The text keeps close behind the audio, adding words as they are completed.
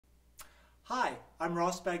Hi, I'm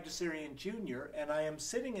Ross Bagdasarian Jr., and I am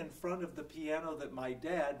sitting in front of the piano that my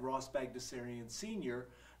dad, Ross Bagdasarian Sr.,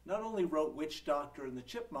 not only wrote Witch Doctor and the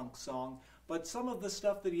Chipmunks song, but some of the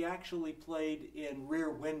stuff that he actually played in Rear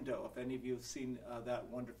Window, if any of you have seen that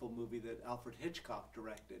wonderful movie that Alfred Hitchcock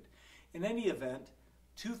directed. In any event,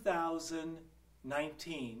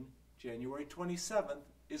 2019, January 27th,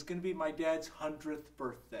 is going to be my dad's 100th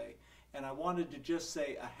birthday. And I wanted to just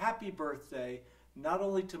say a happy birthday, not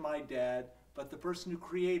only to my dad, but the person who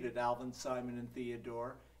created Alvin, Simon, and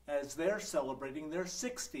Theodore, as they're celebrating their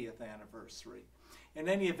 60th anniversary. In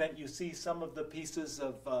any event, you see some of the pieces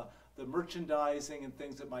of the merchandising and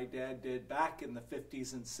things that my dad did back in the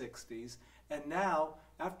 50s and 60s. And now,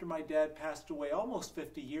 after my dad passed away almost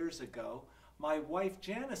 50 years ago, my wife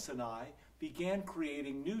Janice and I began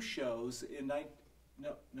creating new shows in no,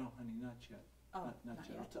 honey, not yet. Oh, not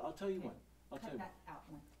yet. yet. I'll tell you Okay. when. I'll tell you. That out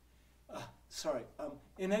one. Sorry.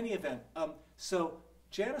 In any event, so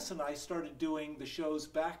Janice and I started doing the shows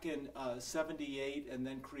back in '78 and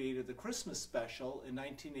then created the Christmas special in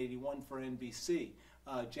 1981 for NBC.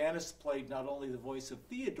 Janice played not only the voice of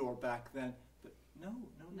Theodore back then, but no,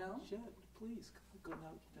 not yet. Please, go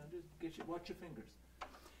now. Watch your fingers.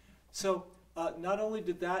 So not only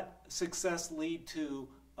did that success lead to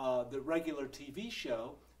the regular TV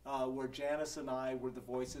show, where Janice and I were the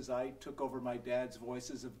voices. I took over my dad's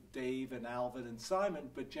voices of Dave and Alvin and Simon,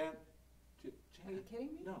 but Jan Are you kidding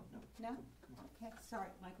me? No. No? Come on. Okay, sorry,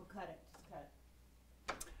 Michael, cut it. Just cut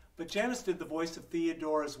it. But Janice did the voice of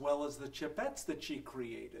Theodore as well as the Chipettes that she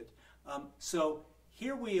created. So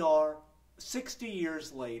here we are, 60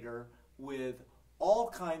 years later, with all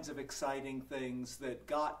kinds of exciting things that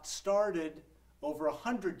got started over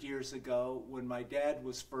 100 years ago when my dad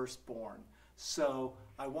was first born. So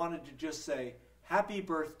I wanted to just say, happy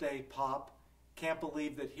birthday, Pop. Can't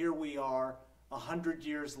believe that here we are 100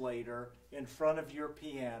 years later in front of your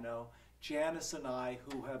piano, Janice and I,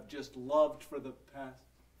 who have just loved for the past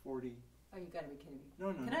 40. Oh, you gotta be kidding me.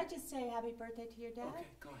 No. Can I just say happy birthday to your dad? Okay,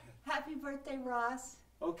 go ahead. Happy birthday, Ross.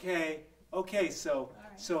 Okay, so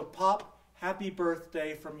right. so Pop, happy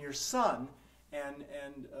birthday from your son and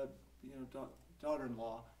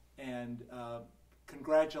daughter-in-law, and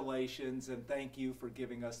congratulations and thank you for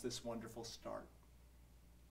giving us this wonderful start.